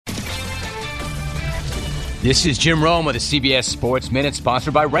This is Jim Rome with the CBS Sports Minute,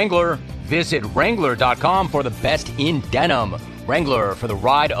 sponsored by Wrangler. Visit Wrangler.com for the best in denim. Wrangler, for the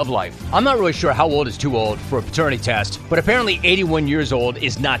ride of life. I'm not really sure how old is too old for a paternity test, but apparently 81 years old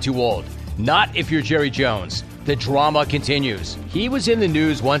is not too old. Not if you're Jerry Jones. The drama continues. He was in the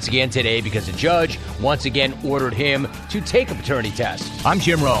news once again today because a judge once again ordered him to take a paternity test. I'm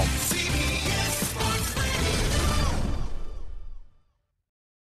Jim Rome.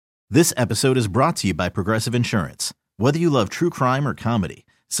 This episode is brought to you by Progressive Insurance. Whether you love true crime or comedy,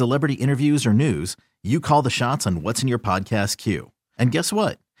 celebrity interviews or news, you call the shots on what's in your podcast queue. And guess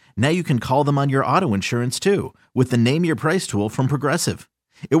what? Now you can call them on your auto insurance too with the Name Your Price tool from Progressive.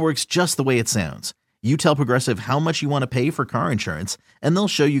 It works just the way it sounds. You tell Progressive how much you want to pay for car insurance, and they'll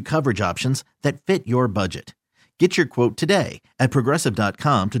show you coverage options that fit your budget. Get your quote today at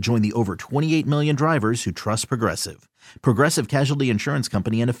Progressive.com to join the over 28 million drivers who trust Progressive. Progressive Casualty Insurance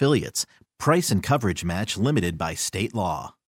Company and Affiliates. Price and coverage match limited by state law.